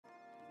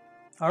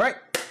All right.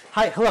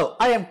 Hi, hello.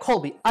 I am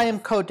Colby. I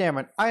am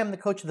CoDameron. I am the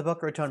coach of the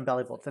Boca Raton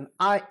Bellibolts, and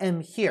I am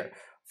here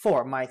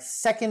for my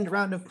second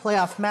round of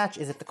playoff match.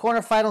 Is it the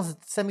quarterfinals? Is it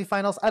the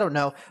semifinals? I don't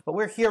know, but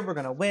we're here. We're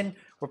going to win.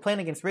 We're playing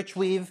against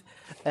Richweav.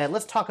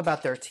 Let's talk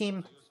about their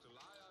team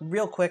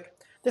real quick.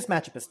 This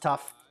matchup is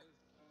tough.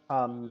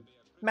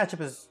 Matchup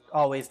is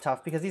always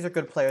tough because these are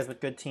good players with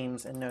good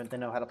teams and they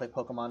know how to play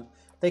Pokemon.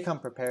 They come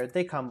prepared.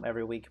 They come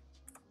every week.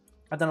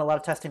 I've done a lot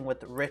of testing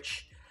with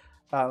Rich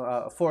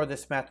for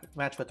this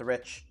match with the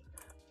Rich,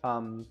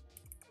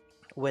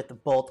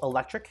 with both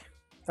Electric.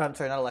 I'm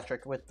sorry, not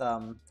Electric. With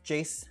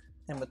Jace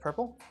and with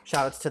Purple.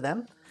 Shoutouts to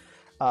them.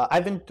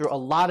 I've been through a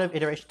lot of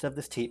iterations of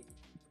this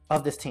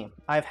team.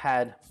 I've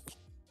had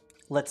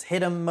let's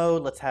hit 'em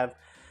mode. Let's have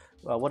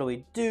what do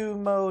we do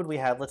mode. We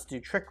have let's do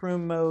Trick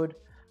Room mode.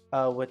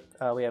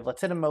 We have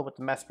let's hit 'em mode with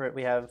the Mesprit.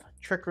 We have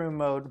Trick Room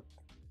mode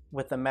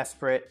with the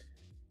Mesprit.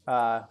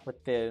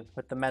 With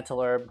the Mental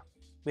Herb.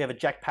 We have a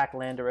Jetpack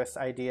Landorus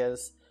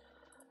ideas.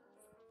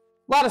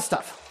 A lot of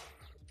stuff.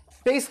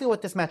 Basically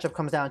what this matchup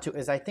comes down to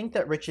is I think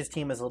that Rich's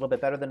team is a little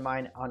bit better than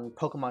mine on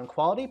Pokemon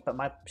quality, but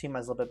my team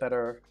is a little bit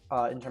better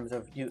in terms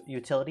of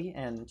utility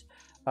and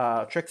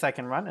tricks I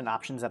can run and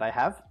options that I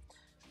have.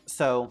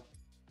 So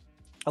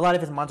a lot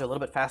of his mons are a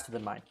little bit faster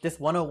than mine. This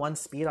 101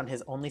 speed on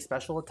his only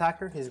special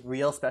attacker, his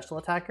real special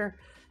attacker,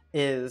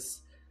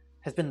 has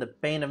been the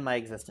bane of my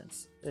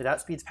existence. It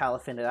outspeeds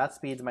Palafin, it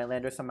outspeeds my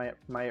Landorus and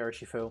my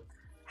Urshifu.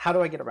 How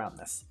do I get around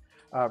this?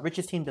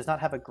 Rich's team does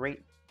not have a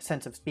great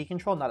sense of speed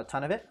control, not a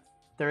ton of it.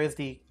 There is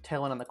the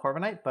Tailwind on the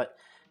Corviknight, but,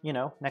 you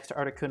know, next to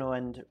Articuno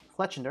and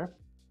Fletchinder,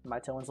 my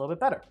Tailwind's a little bit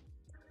better.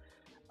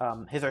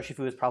 His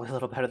Urshifu is probably a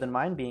little better than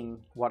mine,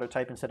 being Water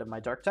type instead of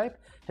my Dark type.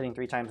 Hitting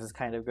 3 times is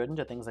kind of good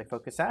into things like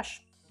Focus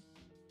Sash.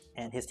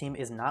 And his team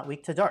is not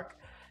weak to Dark.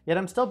 Yet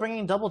I'm still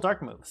bringing double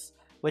Dark moves,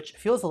 which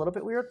feels a little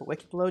bit weird, but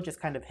Wicked Blow just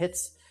kind of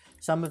hits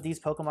some of these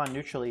Pokemon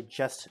neutrally,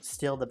 just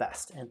still the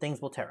best, and things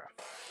will Terra.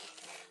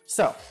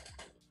 So,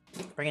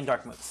 bringing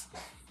Dark moves.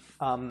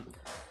 Palafin.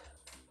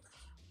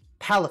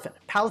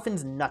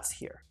 Palafin's nuts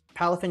here.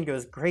 Palafin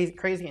goes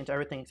crazy into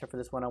everything except for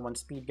this one-on-one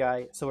speed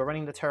guy. So we're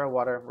running the Terra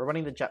Water, we're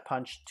running the Jet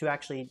Punch to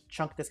actually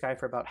chunk this guy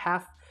for about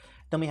half.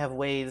 Then we have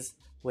ways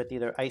with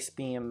either Ice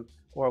Beam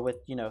or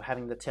with, you know,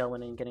 having the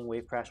Tailwind and getting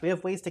Wave Crash. We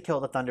have ways to kill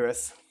the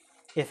Thundurus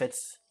if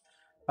it's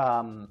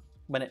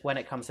when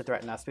it comes to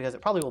threaten us, because it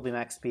probably will be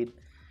max speed.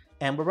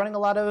 And we're running a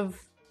lot of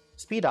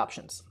speed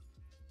options.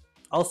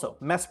 Also,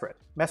 Mesprit.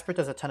 Mesprit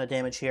does a ton of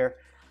damage here.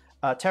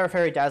 Terra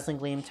Fairy, Dazzling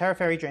Gleam, Terra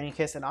Fairy, Draining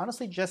Kiss, and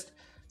honestly just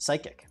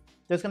Psychic.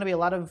 There's going to be a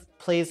lot of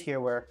plays here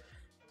where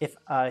if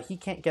he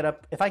can't get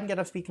up, if I can get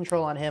up speed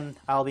control on him,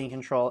 I'll be in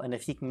control, and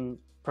if he can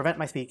prevent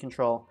my speed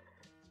control,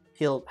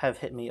 he'll have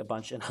hit me a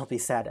bunch and I'll be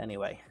sad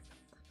anyway.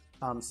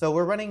 So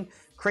we're running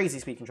crazy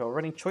speed control. We're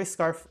running Choice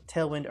Scarf,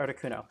 Tailwind,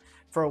 Articuno.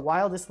 For a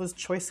while this was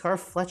Choice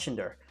Scarf,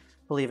 Fletchinder,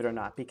 believe it or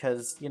not,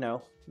 because, you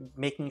know,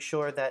 making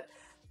sure that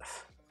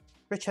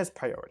Rich has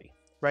priority,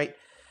 right?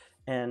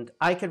 And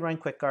I could run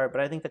Quick Guard,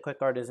 but I think the Quick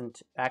Guard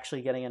isn't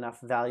actually getting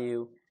enough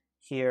value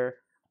here.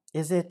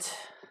 Is it,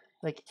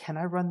 like, can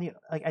I run the,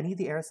 like, I need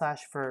the Air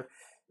Slash for,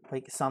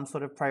 like, some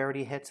sort of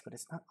priority hits, but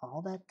it's not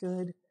all that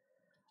good.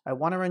 I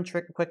want to run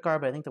Quick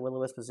Guard, but I think the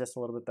Will-O-Wisp is just a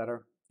little bit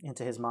better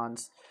into his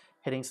mons,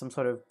 hitting some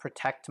sort of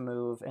Protect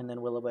move, and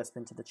then Will-O-Wisp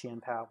into the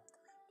Chien-Pao,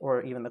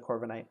 or even the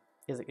Corviknight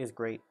is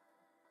great.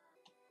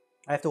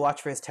 I have to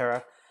watch for his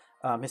Terra.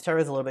 His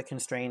Terra is a little bit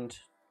constrained,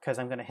 because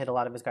I'm going to hit a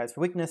lot of his guys for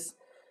weakness,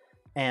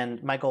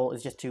 and my goal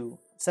is just to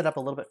set up a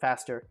little bit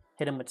faster,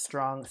 hit him with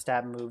strong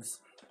stab moves.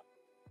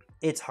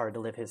 It's hard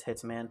to live his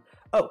hits, man.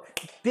 Oh,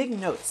 big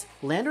notes.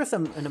 Landorus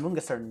and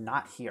Amoonguss are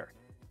not here.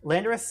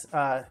 Landorus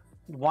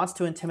wants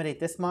to intimidate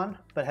this Mon,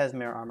 but has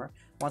Mirror Armor.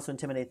 Wants to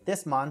intimidate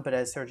this Mon, but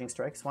has Surging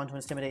Strikes. Wants to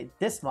intimidate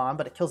this Mon,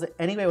 but it kills it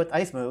anyway with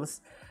Ice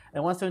moves.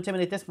 And wants to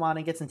intimidate this Mon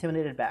and gets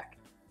intimidated back.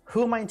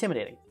 Who am I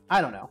intimidating?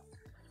 I don't know.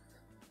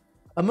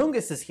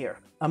 Amoonguss is here.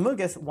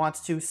 Amoonguss wants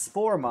to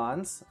Spore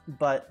Mons,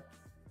 but,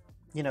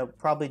 you know,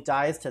 probably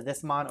dies to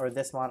this Mon or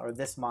this Mon or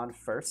this Mon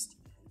first.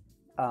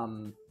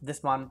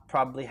 This Mon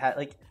probably had,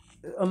 like,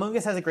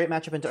 Amoonguss has a great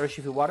matchup into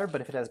Urshifu Water,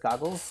 but if it has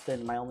Goggles,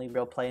 then my only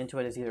real play into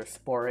it is either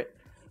Spore it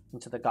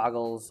into the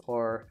Goggles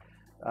or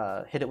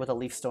hit it with a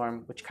Leaf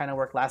Storm, which kind of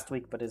worked last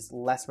week, but is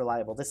less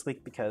reliable this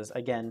week because,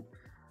 again,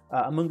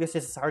 Amoonguss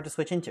is hard to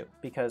switch into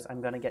because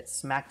I'm going to get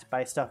smacked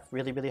by stuff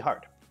really, really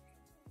hard.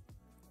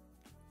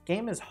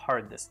 Game is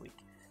hard this week.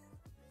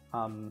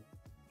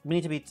 We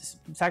need to be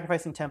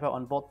sacrificing tempo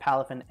on both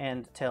Palafin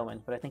and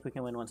Tailwind, but I think we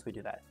can win once we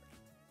do that.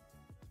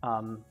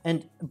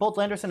 And both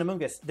Landorus and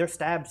Amoonguss, their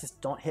stabs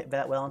just don't hit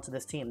that well into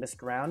this team. This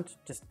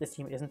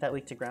team isn't that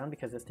weak to ground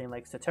because this team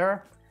likes to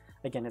Terra.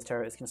 Again, his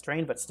Terra is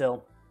constrained, but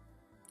still,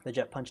 the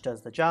Jet Punch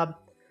does the job.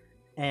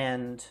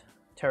 And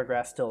Terra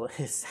Grass still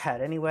is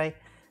sad anyway.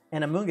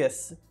 And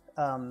Amoonguss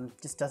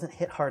just doesn't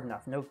hit hard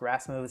enough. No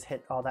Grass moves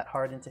hit all that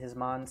hard into his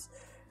Mons.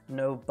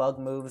 No Bug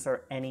moves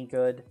are any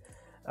good.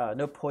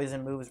 No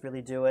Poison moves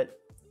really do it.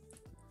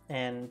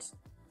 And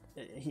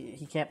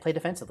he can't play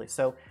defensively.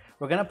 So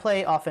we're going to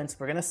play offense.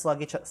 We're going to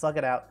slug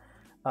it out.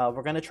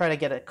 We're going to try to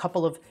get a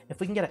couple of, if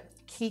we can get a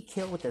key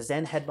kill with the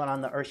Zen Headbutt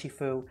on the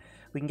Urshifu,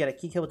 we can get a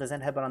key kill with the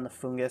Zen Headbutt on the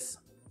Fungus,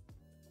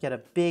 get a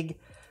big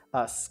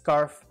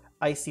Scarf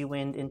Icy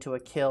Wind into a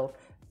kill.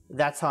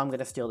 That's how I'm going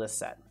to steal this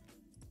set.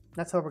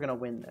 That's how we're going to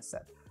win this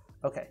set.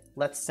 Okay,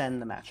 let's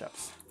send the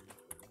matchups.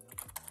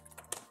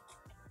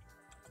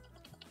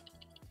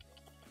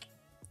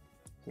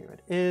 Here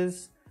it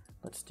is.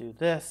 Let's do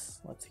this.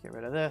 Let's get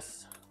rid of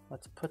this.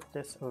 Let's put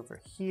this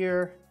over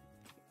here.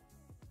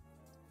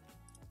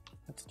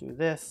 Let's do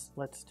this.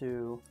 Let's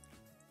do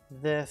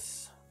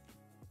this.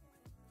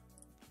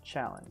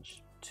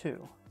 Challenge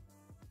 2.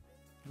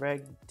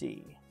 Reg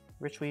D.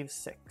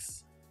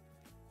 Richweav13.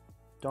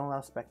 Don't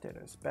allow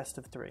spectators. Best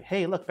of 3.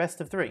 Hey, look,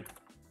 best of 3.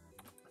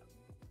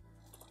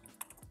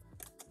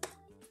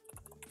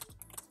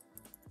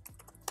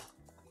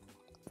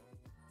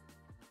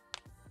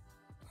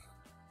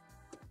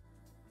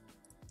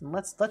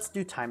 Let's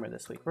do timer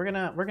this week. We're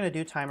gonna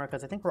do timer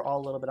because I think we're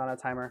all a little bit on a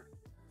timer.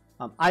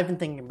 I've been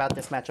thinking about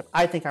this matchup.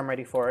 I think I'm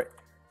ready for it.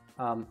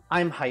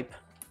 I'm hype.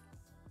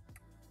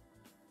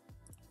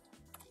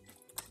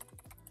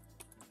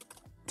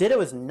 Ditto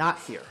is not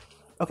here.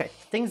 Okay,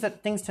 things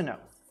to note.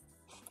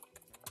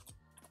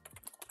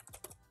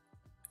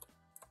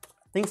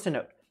 Things to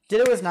note.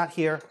 Ditto is not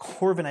here.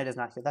 Corviknight is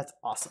not here. That's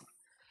awesome.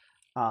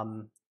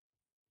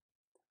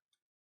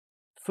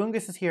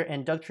 Fungus is here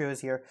and Dugtrio is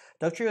here.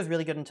 Dugtrio is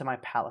really good into my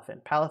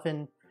Palafin.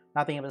 Palafin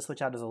not being able to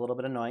switch out is a little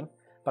bit annoying,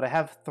 but I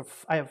have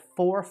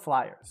 4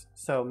 flyers.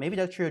 So maybe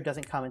Dugtrio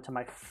doesn't come into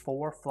my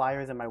 4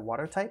 flyers in my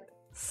water type.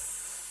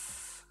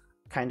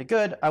 Kind of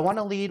good. I want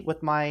to lead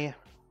with my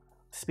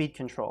speed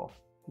control.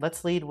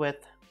 Let's lead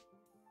with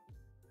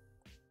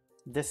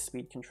this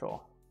speed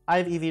control.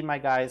 I've EV'd my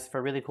guys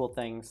for really cool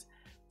things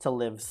to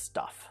live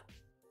stuff.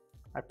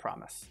 I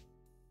promise.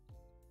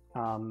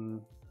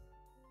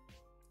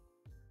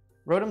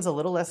 Rotom's a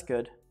little less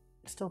good.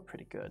 It's still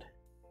pretty good.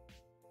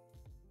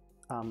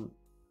 I'm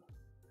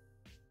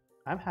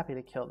happy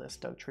to kill this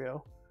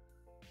Dugtrio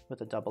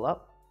with a double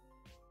up.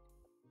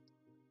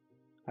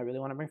 I really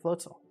want to bring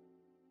Floatzel.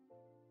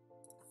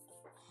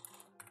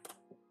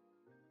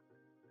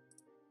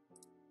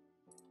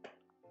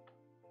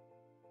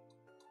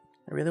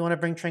 I really want to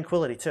bring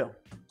Tranquility too.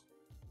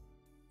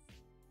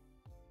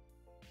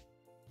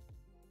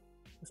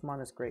 This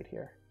mon is great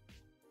here.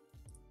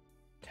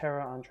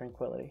 Terra on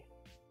Tranquility.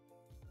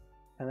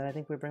 And then I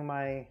think we bring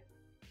my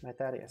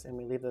Thaddeus and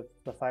we leave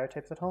the fire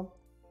types at home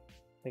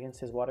against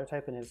his water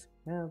type and his,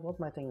 yeah, both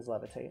my things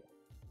levitate.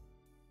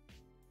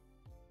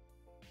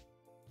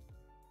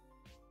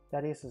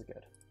 Thaddeus is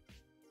good.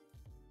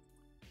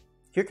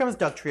 Here comes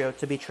Dugtrio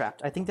to be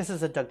trapped. I think this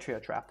is a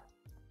Dugtrio trap.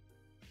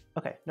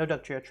 Okay, no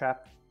Dugtrio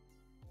trap.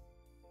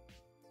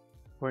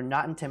 We're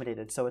not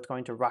intimidated, so it's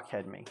going to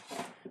Rockhead me.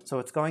 So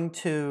it's going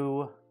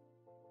to...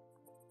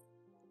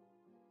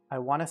 I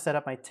want to set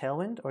up my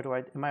Tailwind, or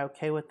am I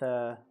okay with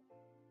the...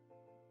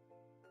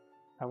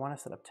 I want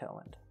to set up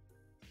Tailwind.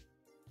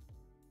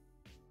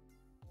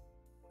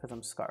 Because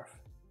I'm Scarf.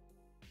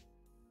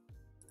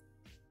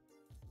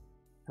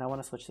 And I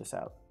want to switch this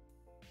out.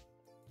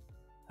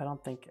 I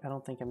don't think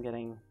I'm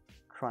getting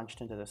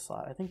crunched into this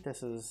slot. I think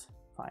this is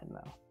fine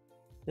though.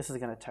 This is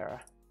gonna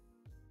Terra.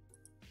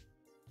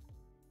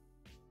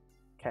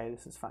 Okay,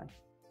 this is fine.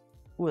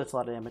 Ooh, that's a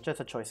lot of damage. That's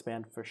a choice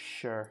band for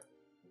sure.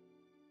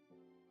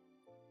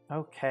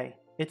 Okay,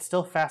 it's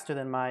still faster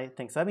than my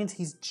thing. So that means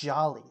he's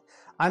jolly.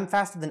 I'm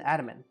faster than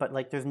Adamant, but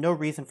like there's no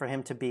reason for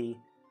him to be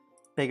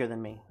bigger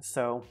than me.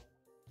 So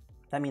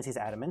that means he's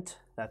Adamant.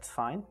 That's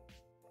fine.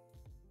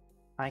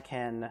 I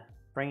can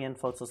bring in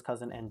Floatzel's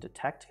cousin and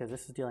detect because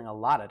this is dealing a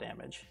lot of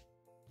damage.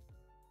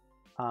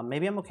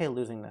 Maybe I'm okay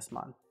losing this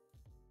mon.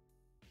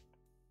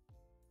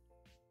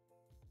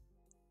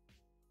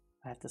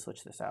 I have to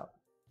switch this out.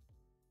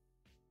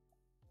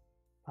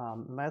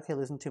 Am I okay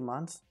losing 2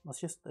 mons? It's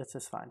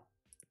just fine.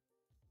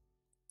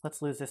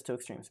 Let's lose this to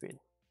extreme speed.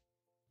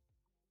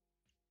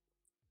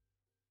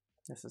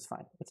 This is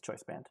fine. It's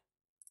choice band.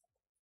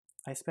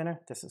 Ice Spinner,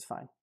 this is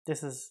fine.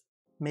 This is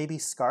maybe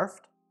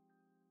Scarfed.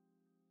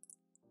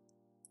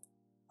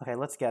 Okay,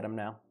 let's get him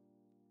now.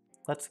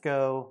 Let's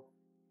go.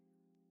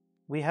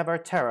 We have our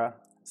Terra,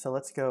 so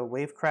let's go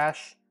Wave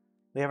Crash.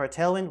 We have our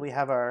Tailwind, we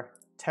have our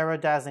Terra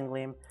Dazzling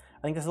Gleam.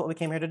 I think this is what we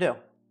came here to do.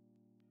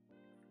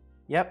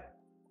 Yep,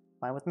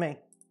 fine with me.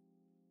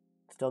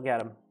 Still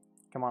get him.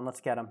 Come on,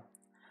 let's get him.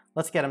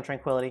 Let's get him,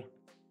 Tranquility.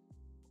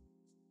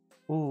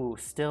 Ooh,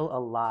 still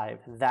alive.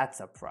 That's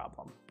a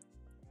problem.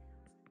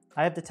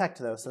 I have Detect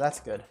though, so that's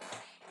good.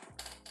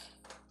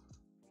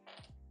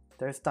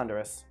 There's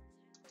Thundurus.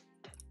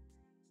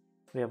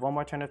 We have 1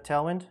 more turn of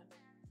Tailwind.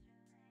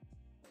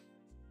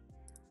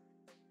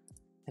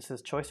 This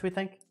is choice, we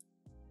think.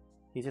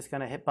 He's just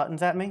gonna hit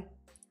buttons at me.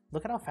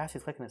 Look at how fast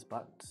he's clicking his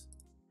buttons.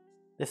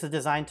 This is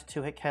designed to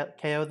 2-hit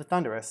KO the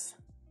Thundurus.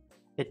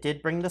 It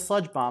did bring the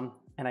Sludge Bomb,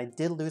 and I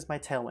did lose my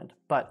Tailwind,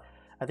 but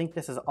I think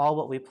this is all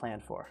what we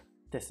planned for.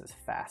 This is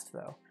fast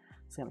though.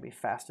 It's gonna be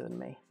faster than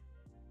me.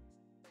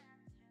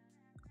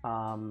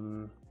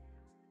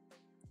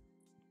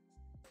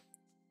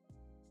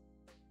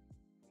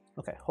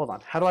 Okay, hold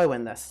on. How do I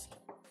win this?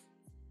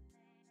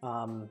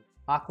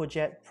 Aqua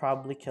Jet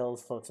probably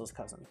kills Floatzel's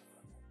cousin.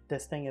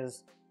 This thing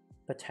is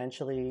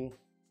potentially...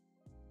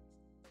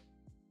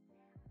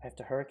 I have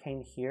to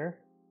Hurricane here.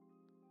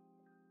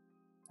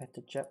 I have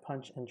to Jet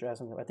Punch and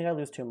Dragon. I think I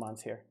lose 2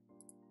 mons here.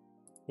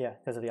 Yeah,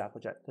 because of the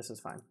Aqua Jet. This is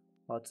fine.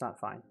 Well, it's not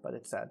fine, but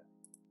it's sad.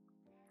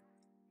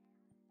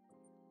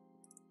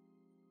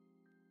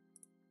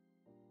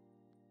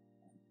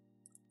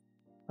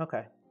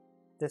 Okay,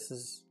 this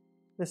is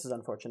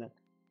unfortunate.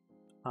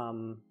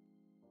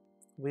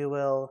 We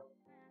will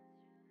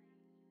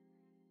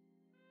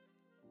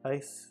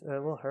ice.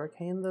 We'll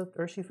Hurricane the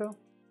Urshifu.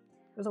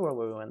 There's a world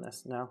where we win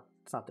this. No,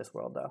 it's not this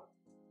world though.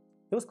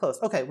 It was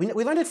close. Okay, we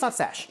learned it's not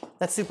Sash.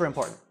 That's super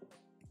important,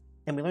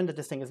 and we learned that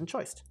this thing isn't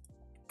choiced.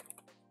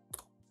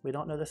 We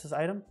don't know this is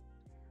item.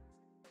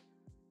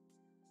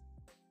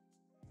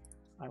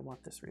 I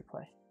want this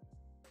replay.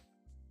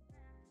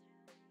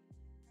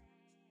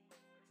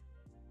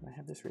 Can I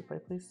have this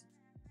replay, please?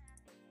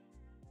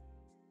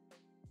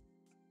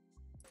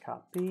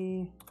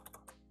 Copy.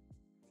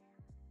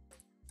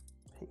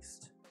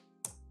 Paste.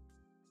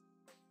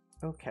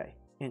 Okay,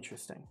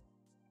 interesting.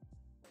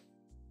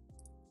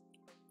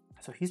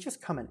 So he's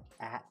just coming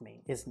at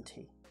me, isn't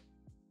he?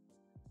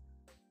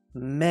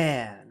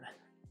 Man.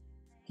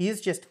 He is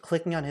just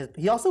clicking on his...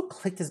 He also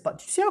clicked his button.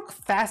 Did you see how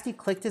fast he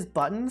clicked his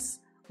buttons?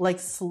 Like,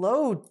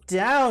 slow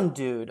down,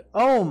 dude.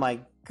 Oh my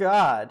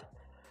god.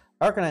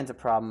 Arcanine's a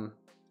problem.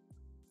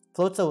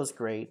 Floatzel was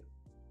great.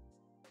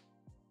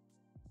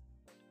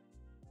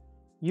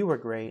 You were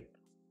great.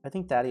 I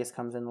think Thaddeus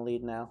comes in the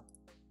lead now.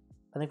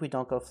 I think we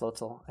don't go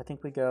Floatzel. I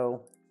think we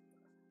go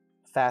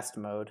fast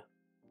mode.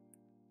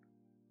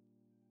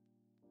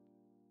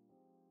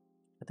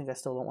 I think I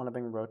still don't want to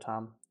bring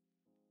Rotom.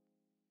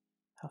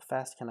 How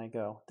fast can I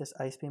go? This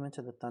Ice Beam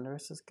into the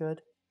Thundurus is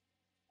good.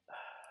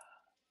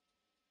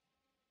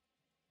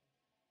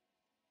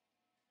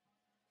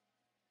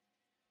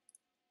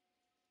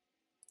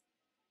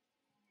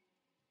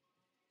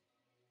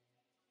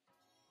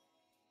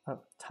 Oh,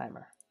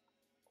 timer.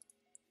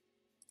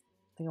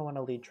 I think I want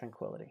to lead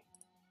Tranquility.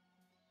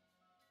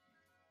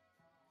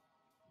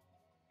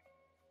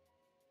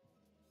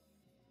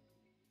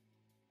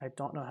 I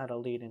don't know how to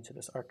lead into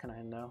this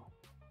Arcanine though.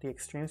 The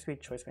Extreme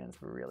Speed Choice Band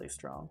is really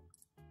strong.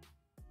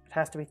 It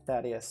has to be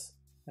Thaddeus,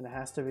 and it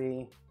has to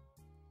be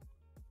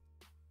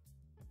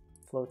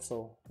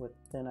Floatzel with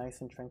Thin Ice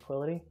and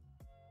Tranquility.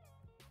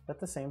 Is that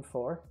the same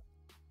 4?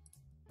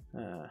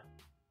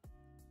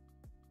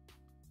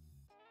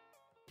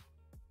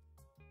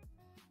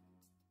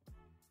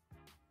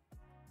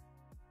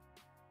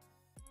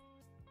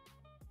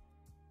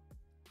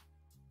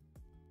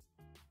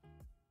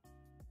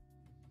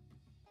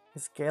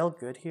 Is Gale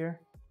good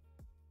here?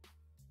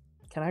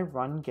 Can I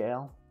run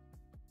Gale?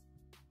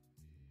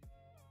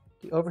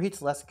 The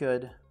Overheat's less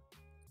good.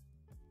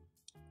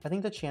 I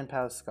think the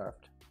Chien-Pao is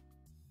scarfed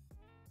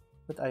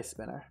with Ice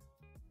Spinner.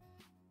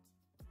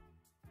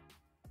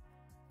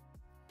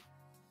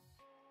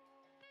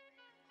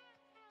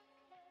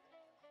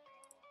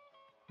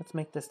 Let's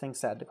make this thing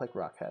sad, look like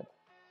Rockhead.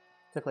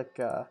 Look like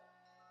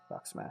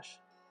Rock Smash.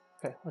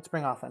 Okay, let's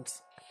bring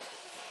offense.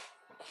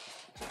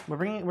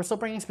 We're still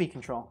bringing speed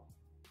control.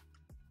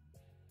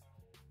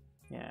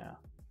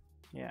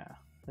 Yeah,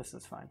 this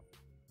is fine.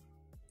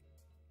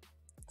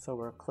 So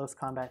we're close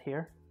combat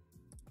here,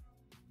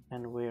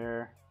 and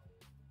we're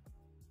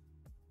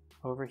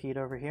Overheat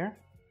over here.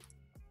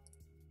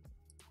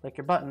 Click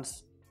your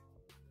buttons.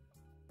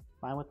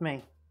 Fine with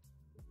me.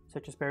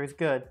 Citrus Berry's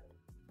good.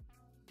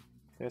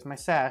 There's my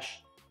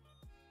Sash.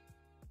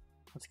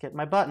 Let's get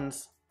my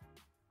buttons.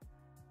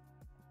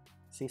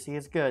 CC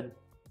is good.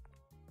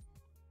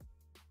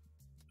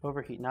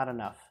 Overheat, not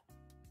enough.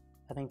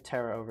 I think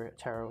Terra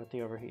with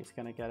the Overheat is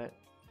gonna get it.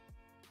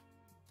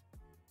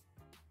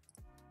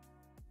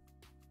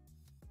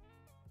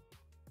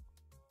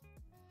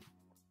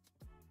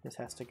 This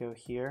has to go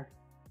here.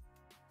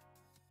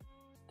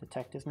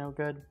 Detect is no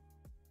good.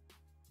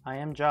 I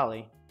am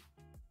Jolly.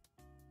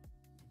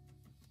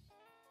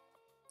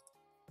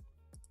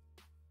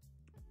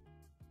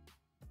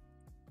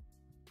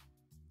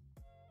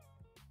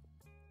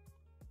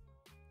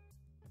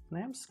 And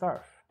I am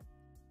Scarf.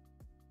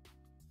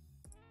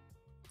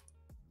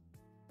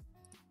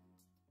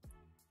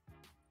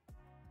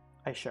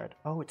 Ice Shard.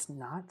 Oh, it's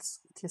not?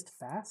 It's just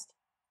fast?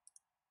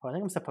 Oh, I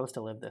think I'm supposed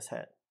to live this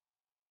hit.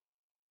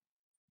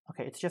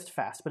 Okay, it's just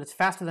fast, but it's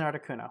faster than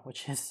Articuno,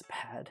 which is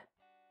bad.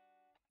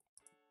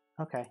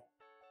 Okay.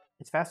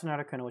 It's faster than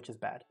Articuno, which is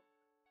bad.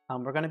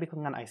 We're going to be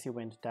clicking on Icy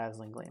Wind,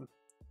 Dazzling Gleam.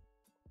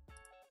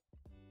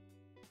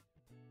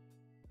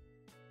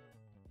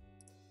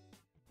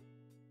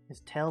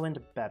 Is Tailwind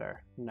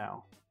better?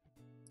 No.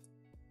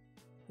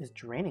 Is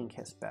Draining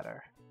Kiss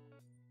better?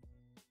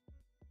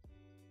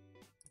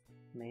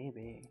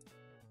 Maybe.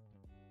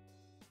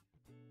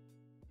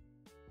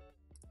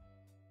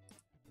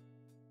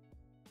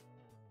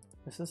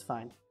 This is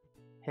fine.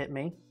 Hit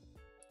me.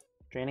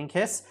 Draining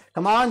Kiss.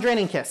 Come on,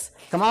 Draining Kiss.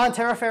 Come on,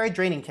 Terra Fairy,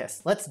 Draining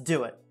Kiss. Let's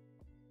do it.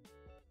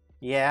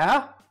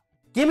 Yeah?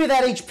 Give me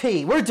that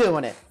HP. We're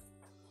doing it.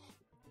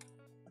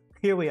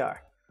 Here we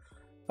are.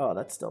 Oh,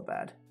 that's still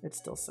bad. It's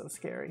still so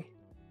scary.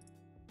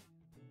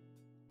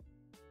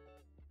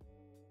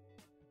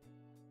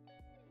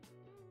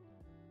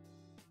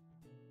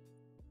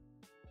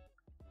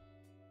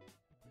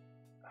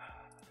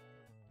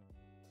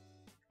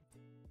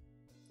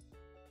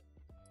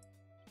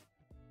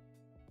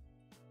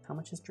 How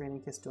much is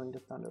Draining Kiss doing to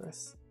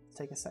Thunderous? Let's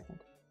take a second.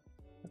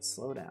 Let's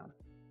slow down.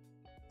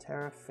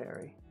 Terra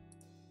Fairy.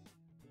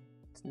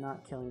 It's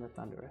not killing the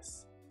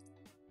Thunderous.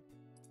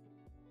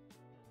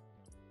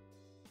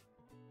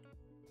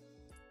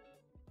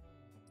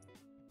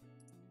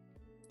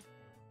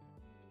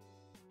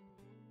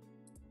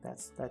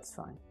 That's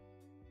fine.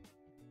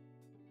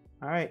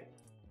 All right.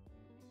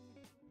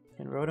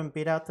 Can Rotom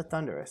beat out the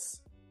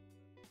Thunderous?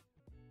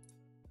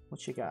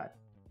 What you got?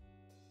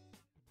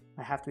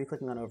 I have to be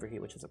clicking on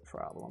Overheat, which is a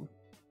problem.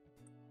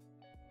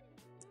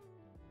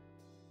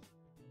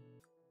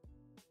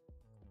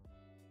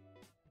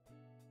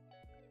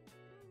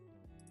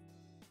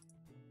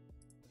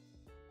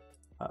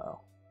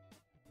 Uh-oh.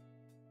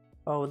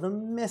 Oh, the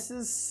miss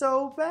is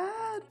so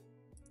bad.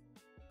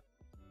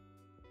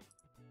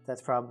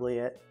 That's probably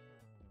it.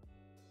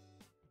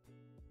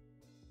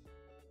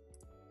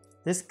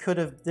 This could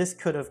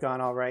have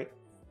gone all right.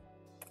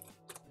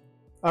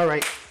 All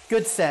right,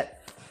 good set.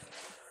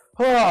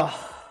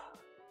 Oh,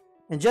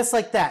 and just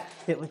like that,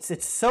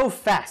 it's so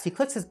fast. He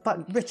clicks his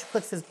button. Rich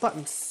clicks his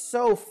button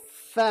so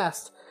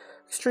fast.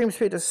 Extreme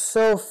Speed is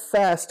so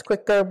fast.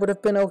 Quick Guard would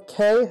have been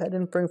okay. I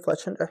didn't bring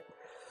Fletchender.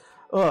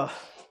 Ugh.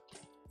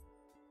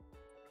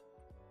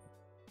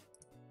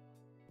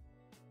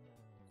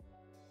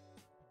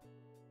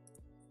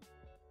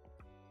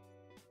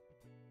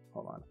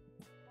 Hold on.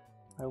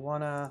 I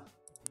wanna.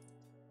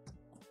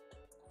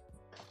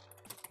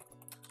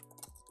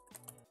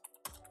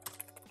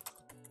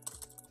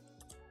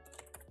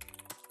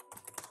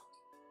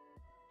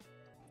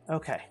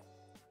 Okay.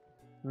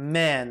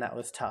 Man, that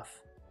was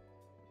tough.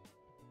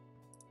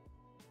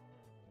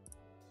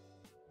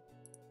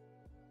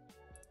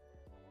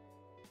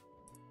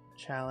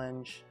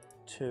 Challenge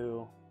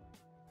 2.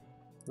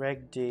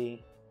 Reg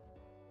D.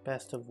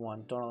 Best of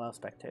 1. Don't allow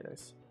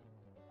spectators.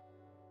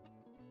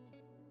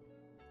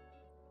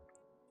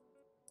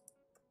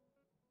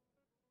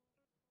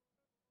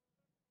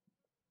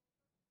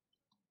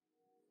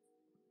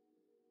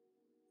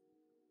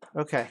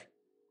 Okay.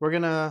 We're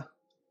gonna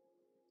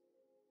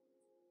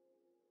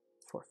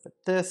forfeit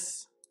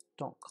this.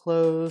 Don't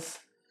close.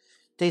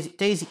 Daisy,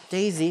 Daisy,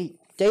 Daisy,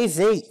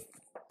 Daisy,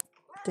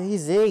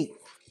 Daisy.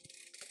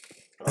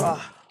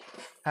 Ugh.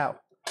 Ow.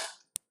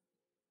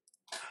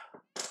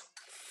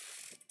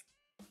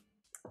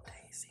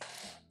 Daisy.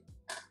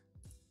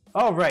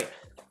 All right.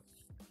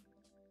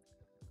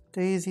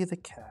 Daisy the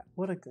cat.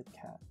 What a good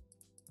cat.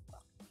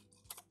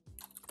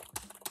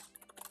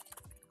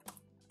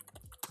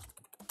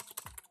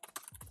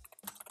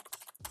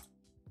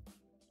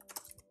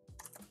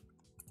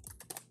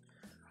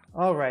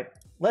 All right,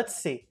 let's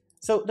see.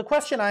 So the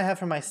question I have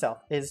for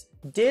myself is,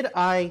 did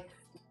I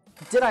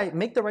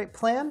make the right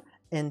plan,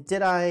 and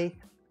did I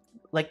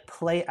like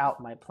play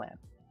out my plan?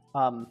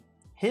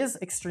 His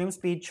Extreme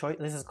Speed choice,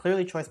 this is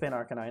clearly Choice Band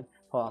Arcanine.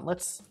 Hold on,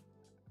 let's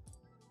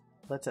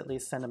at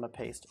least send him a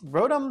paste.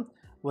 Rotom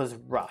was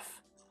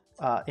rough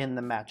in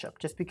the matchup,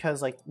 just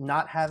because like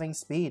not having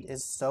speed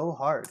is so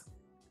hard.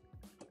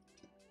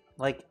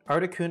 Like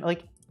Articuno,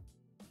 like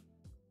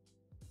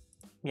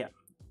yeah.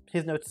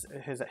 His notes,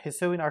 his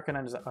Hisuian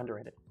Arcanine is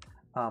underrated.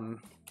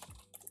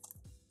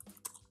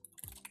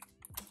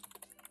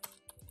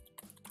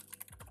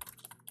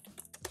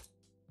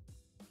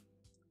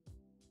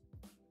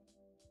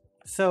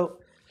 So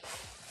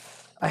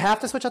I have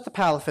to switch out the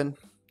Palafin,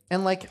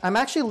 and like I'm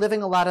actually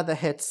living a lot of the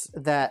hits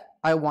that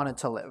I wanted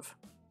to live.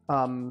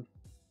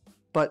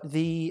 But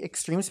the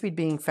Extreme Speed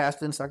being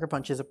faster than Sucker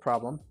Punch is a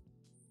problem.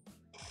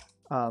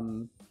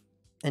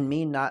 And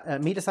me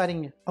not me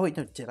deciding. Oh wait,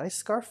 no. Did I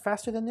Scarf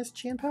faster than this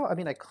Chien-Pao? I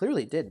mean, I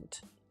clearly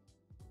didn't.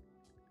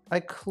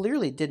 I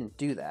clearly didn't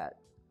do that.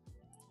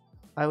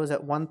 I was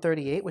at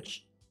 138,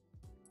 which.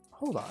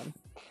 Hold on.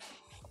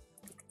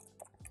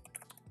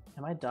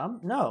 Am I dumb?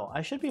 No,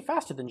 I should be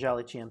faster than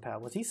Jolly Chien-Pao.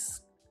 Was he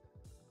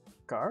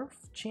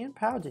Scarf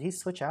Chien-Pao? Did he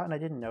switch out and I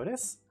didn't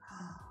notice?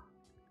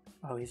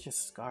 Oh, he's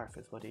just Scarf,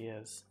 is what he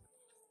is.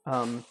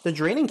 The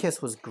Draining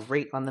Kiss was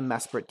great on the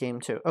Mesprit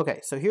game too. Okay,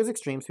 so here's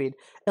Extreme Speed.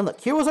 And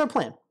look, here was our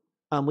plan.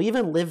 We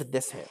even lived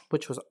this hit,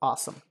 which was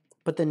awesome.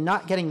 But then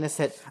not getting this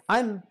hit,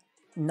 I'm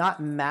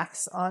not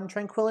max on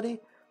Tranquility,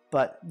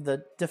 but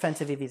the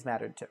defensive EVs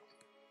mattered too.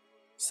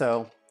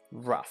 So,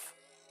 rough.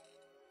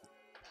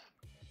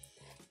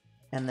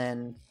 And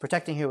then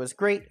protecting here was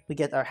great. We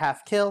get our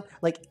half kill.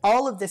 Like,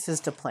 all of this is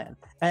to plan.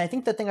 And I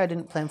think the thing I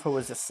didn't plan for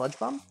was this Sludge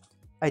Bomb.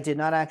 I did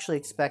not actually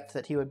expect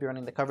that he would be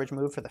running the coverage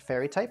move for the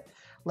Fairy type.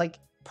 Like,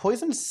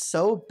 Poison's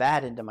so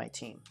bad into my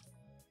team.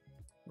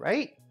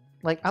 Right?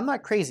 Like, I'm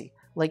not crazy.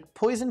 Like,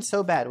 Poison's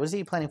so bad. What is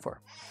he planning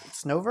for?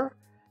 Snover?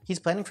 He's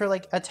planning for,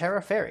 like, a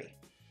Terra Fairy.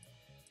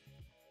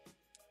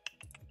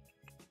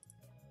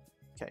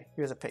 Okay,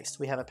 here's a paste.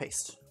 We have a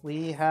paste.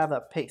 We have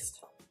a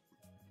paste.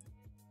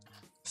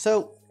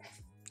 So,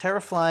 Terra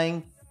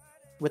Flying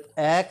with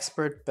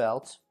Expert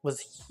Belt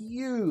was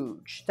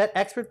huge. That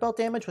Expert Belt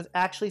damage was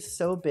actually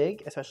so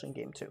big, especially in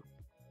game 2.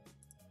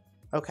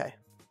 Okay,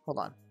 hold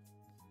on.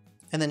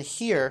 And then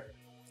here,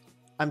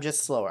 I'm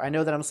just slower. I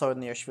know that I'm slower than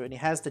the Urshifu, and he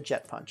has the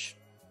Jet Punch.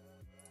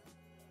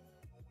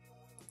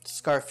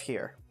 Scarf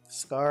here.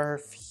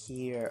 Scarf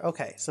here.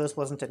 Okay, so this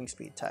wasn't getting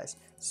speed ties.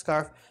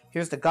 Scarf.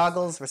 Here's the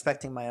goggles,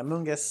 respecting my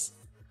Amoonguss.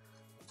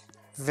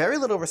 Very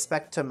little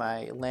respect to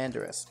my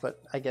Landorus,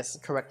 but I guess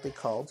correctly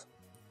called.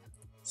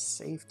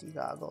 Safety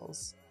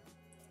goggles.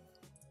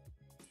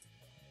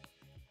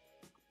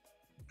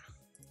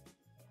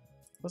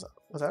 Was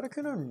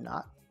Articuno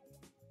not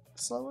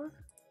slower?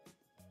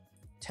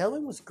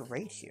 Tailwind was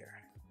great here.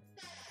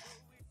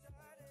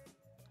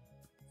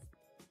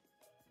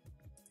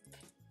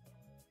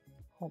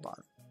 Hold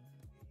on.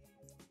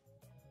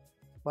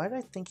 Why did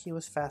I think he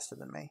was faster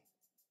than me?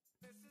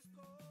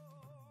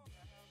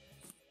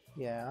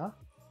 Yeah.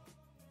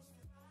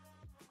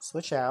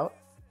 Switch out.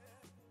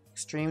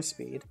 Extreme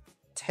speed.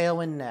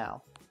 Tailwind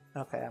now.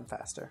 Okay, I'm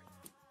faster.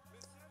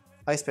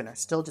 Ice Spinner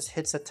still just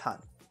hits a ton.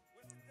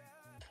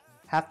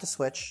 Have to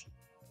switch.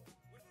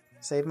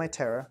 Save my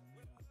Terra.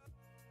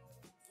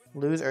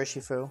 Lose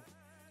Urshifu.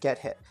 Get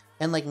hit.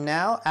 And like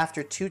now,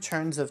 after 2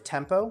 turns of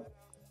tempo,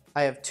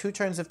 I have 2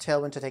 turns of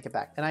Tailwind to take it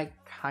back. And I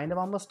kind of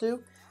almost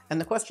do. And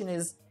the question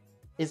is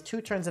 2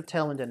 turns of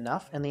Tailwind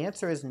enough? And the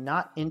answer is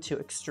not into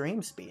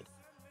extreme speed.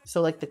 So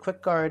like the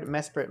Quick Guard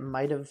Mesprit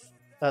might have,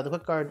 the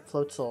Quick Guard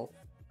Floatzel,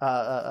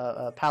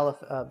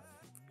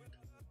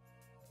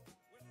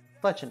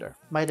 Fletchinder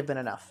might have been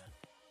enough.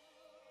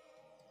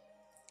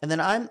 And then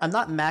I'm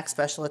not max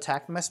special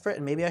attack Mesprit,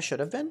 and maybe I should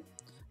have been.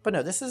 But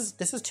no, this is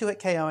 2-hit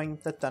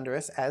KOing the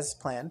Thundurus as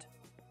planned.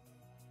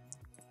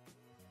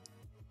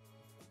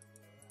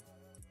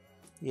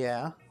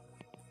 Yeah.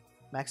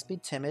 Max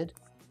speed Timid.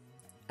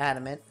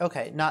 Adamant.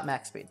 Okay, not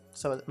max speed.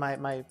 So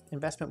my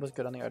investment was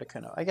good on the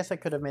Articuno. I guess I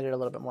could have made it a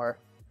little bit more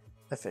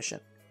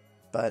efficient.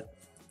 But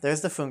there's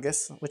the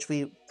Fungus, which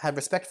we had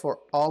respect for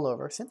all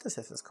over.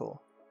 Synthesis is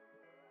cool.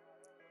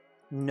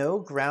 No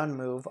ground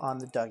move on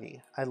the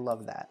Dougie. I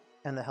love that.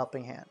 And the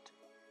Helping Hand.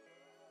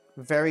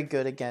 Very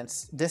good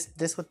against...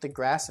 This with the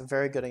grass,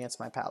 very good against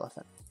my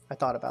Palafin. I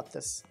thought about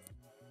this.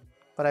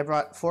 But I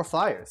brought 4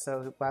 flyers,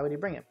 so why would he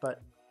bring it?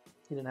 But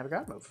he didn't have a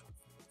ground move.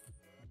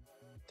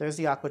 There's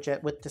the Aqua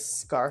Jet with the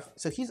Scarf.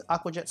 So he's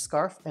Aqua Jet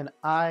Scarf, and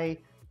I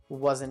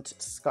wasn't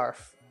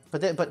Scarf.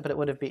 But it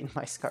would have beaten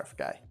my Scarf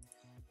guy.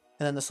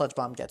 And then the Sludge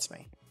Bomb gets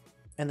me.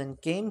 And then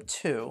game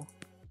 2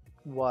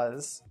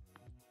 was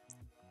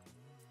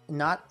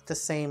not the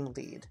same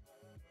lead.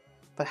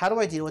 But how do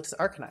I deal with this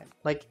Arcanine?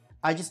 Like,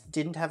 I just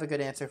didn't have a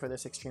good answer for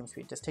this extreme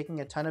speed. Just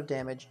taking a ton of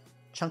damage,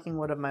 chunking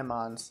one of my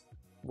Mons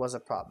was a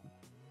problem.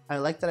 I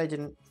like that I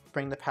didn't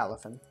bring the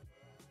Palafin.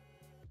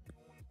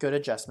 Good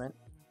adjustment.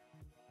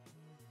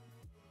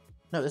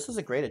 No, this was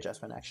a great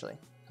adjustment, actually.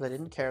 Because I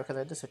didn't care because I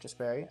had the Citrus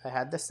Berry. I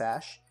had the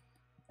Sash.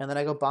 And then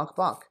I go bonk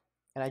bonk.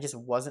 And I just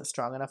wasn't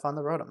strong enough on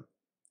the Rotom.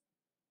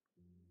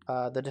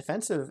 The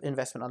defensive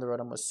investment on the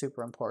Rotom was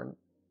super important.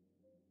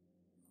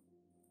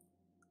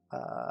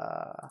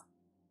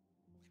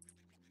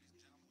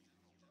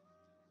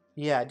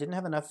 Yeah, I didn't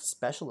have enough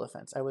special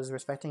defense. I was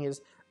respecting his...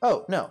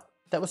 Oh, no.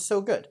 That was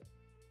so good.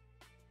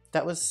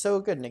 That was so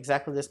good in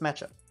exactly this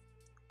matchup.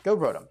 Go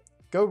Rotom.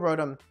 Go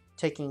Rotom,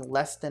 taking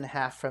less than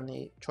half from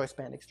the Choice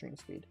Band Extreme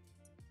Speed.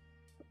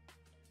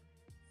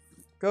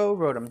 Go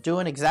Rotom,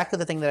 doing exactly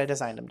the thing that I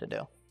designed him to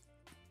do.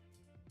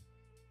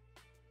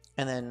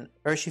 And then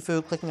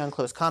Urshifu clicking on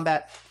Close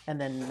Combat, and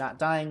then not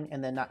dying,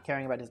 and then not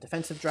caring about his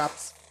defensive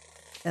drops.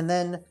 And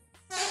then...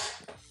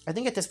 I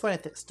think at this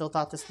point I still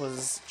thought this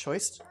was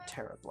choiced.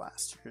 Terra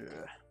Blast.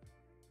 Ugh.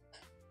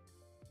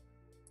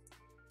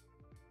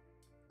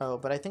 Oh,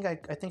 but I think I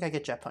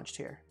get Jet Punched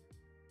here.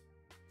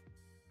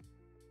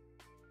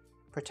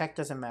 Protect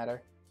doesn't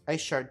matter. Ice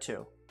Shard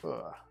too.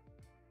 Ugh.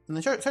 And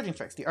the Surging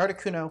Strikes. The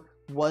Articuno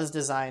was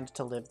designed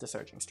to live the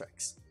Surging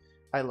Strikes.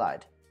 I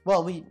lied.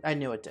 Well, I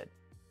knew it did.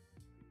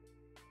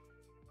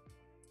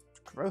 It's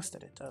gross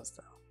that it does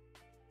though.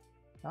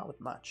 Not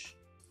with much.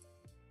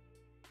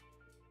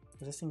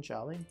 Is this thing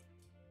Jolly?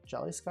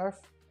 Jolly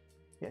Scarf?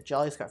 Yeah,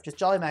 Jolly Scarf. Just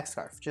Jolly Max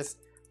Scarf. Just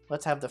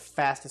let's have the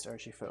fastest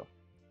Urshifu.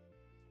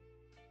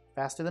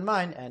 Faster than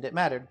mine, and it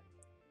mattered.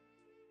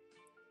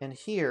 And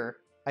here,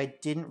 I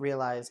didn't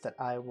realize that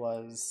I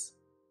was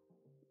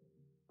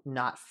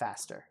not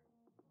faster.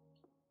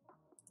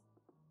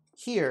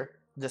 Here,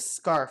 the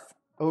Scarf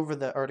over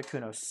the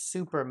Articuno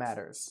super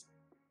matters.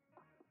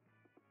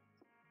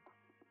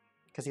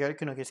 Because the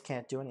Articuno just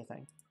can't do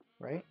anything,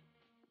 right?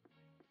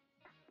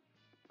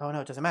 Oh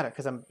no, it doesn't matter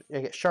because I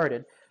get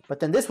sharded. But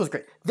then this was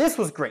great. This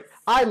was great.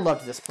 I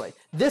loved this play.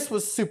 This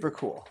was super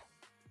cool.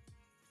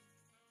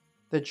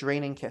 The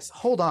Draining Kiss.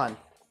 Hold on.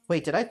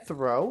 Wait, did I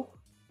throw?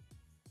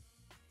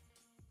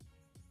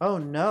 Oh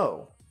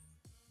no.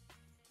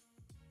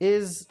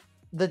 Is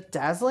the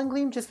Dazzling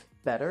Gleam just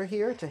better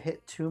here to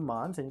hit 2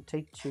 mons and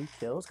take 2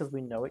 kills because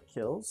we know it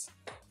kills.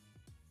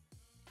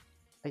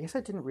 I guess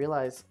I didn't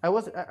realize I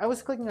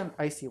was clicking on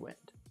Icy Wind,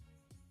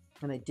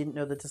 and I didn't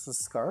know that this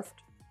was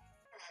scarfed.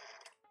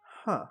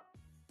 Huh.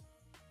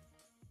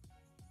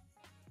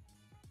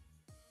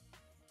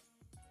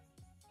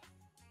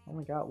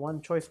 Only got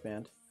 1 choice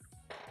band,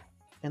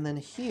 and then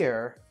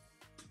here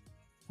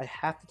I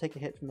have to take a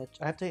hit from the.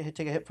 I have to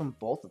take a hit from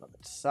both of them.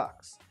 It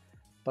sucks,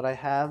 but I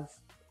have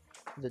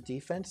the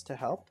defense to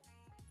help.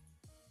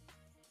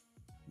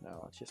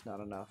 No, it's just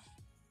not enough.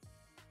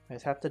 I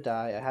just have to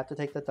die. I have to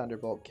take the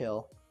Thunderbolt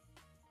kill.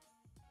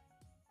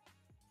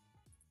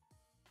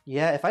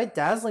 Yeah, if I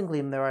Dazzling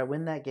Gleam there, I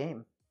win that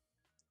game.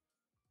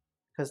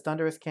 Because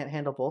Thundurus can't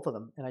handle both of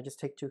them, and I just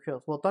take 2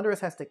 kills. Well,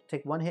 Thundurus has to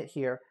take 1 hit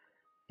here,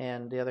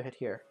 and the other hit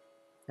here.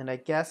 And I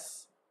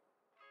guess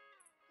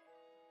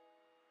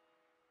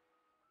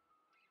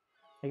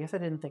I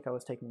didn't think I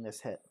was taking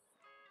this hit.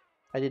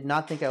 I did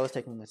not think I was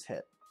taking this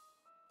hit.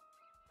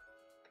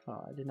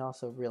 Oh, I didn't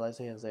also realize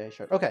he has a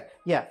shard. Okay,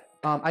 yeah.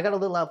 I got a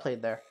little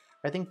outplayed there.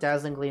 I think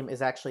Dazzling Gleam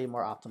is actually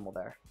more optimal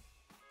there.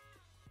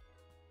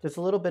 There's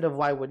a little bit of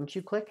why wouldn't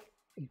you click,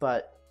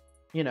 but,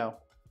 you know,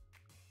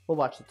 we'll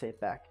watch the tape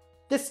back.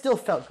 This still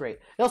felt great.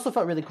 It also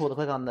felt really cool to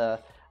click on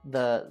the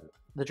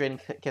Draining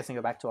Kiss and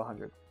go back to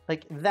 100.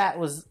 Like,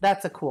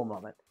 that's a cool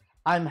moment.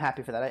 I'm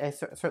happy for that. I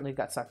certainly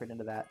got suckered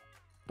into that.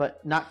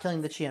 But not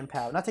killing the Chien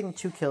Pao, not taking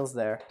 2 kills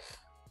there,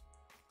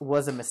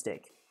 was a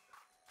mistake.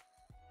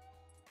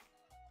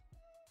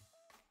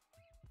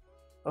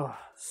 Oh,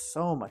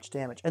 so much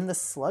damage. And the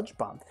Sludge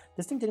Bomb.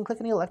 This thing didn't click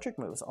any electric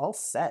moves. All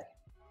set.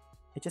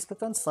 It just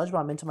clicked on Sludge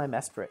Bomb into my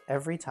Mesprit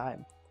every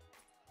time.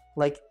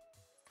 Like,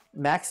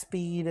 max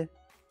speed,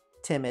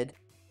 Timid,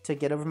 to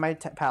get over my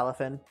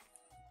Palafin.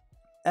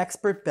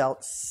 Expert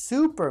Belt,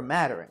 super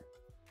mattering.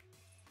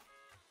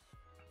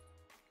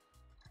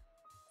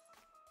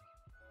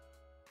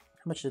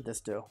 How much did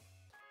this do?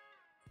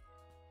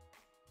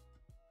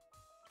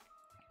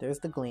 There's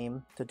the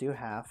Gleam to do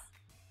half.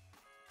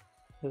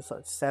 It was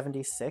like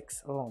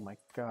 76. Oh my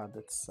god,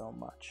 that's so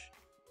much.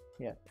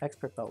 Yeah,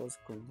 Expert Belt was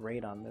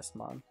great on this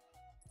mon.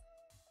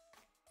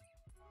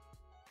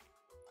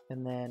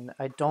 And then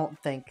I don't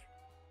think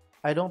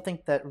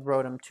that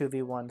Rotom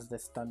 2v1s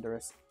this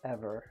Thundurus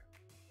ever.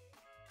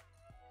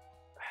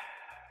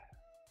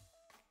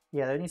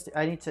 Yeah, it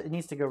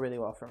needs to go really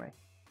well for me.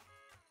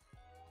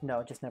 No,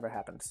 it just never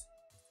happens.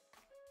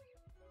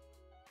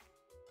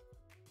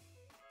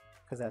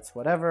 Because that's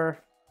whatever.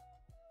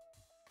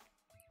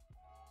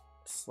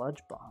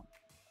 Sludge Bomb.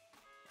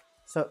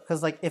 So,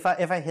 because like if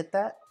I hit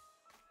that,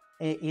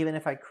 even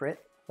if I crit,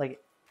 like,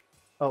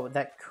 oh,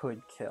 that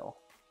could kill.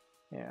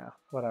 Yeah,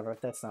 whatever.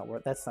 That's not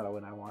a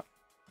win I want.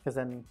 Because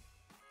then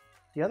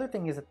the other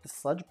thing is that the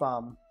Sludge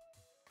Bomb.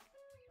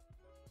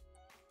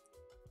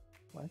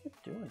 Why is it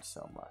doing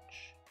so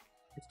much?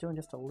 It's doing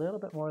just a little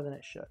bit more than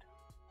it should.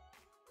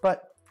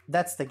 But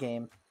that's the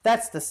game.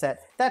 That's the set.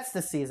 That's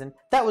the season.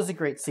 That was a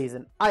great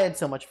season. I had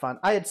so much fun.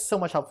 I had so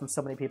much help from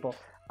so many people.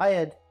 I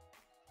had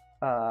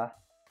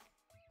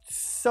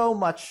so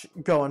much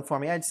going for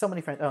me. I had so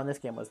many friends. Oh, and this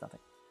game was nothing.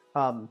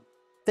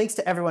 Thanks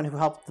to everyone who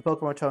helped the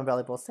Boca Raton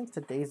Bellibolts. Thanks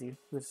to Daisy,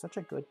 who is such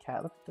a good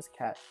cat. Look at this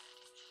cat.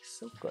 She's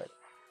so good.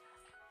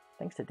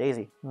 Thanks to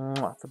Daisy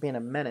for being a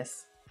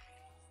menace.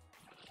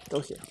 Go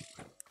here.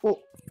 Oh,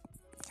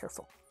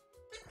 careful.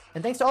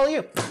 And thanks to all of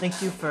you.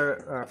 Thank you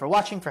for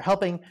watching, for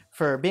helping,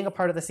 for being a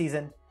part of the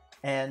season.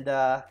 And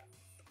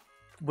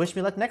wish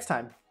me luck next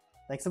time.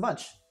 Thanks a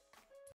bunch.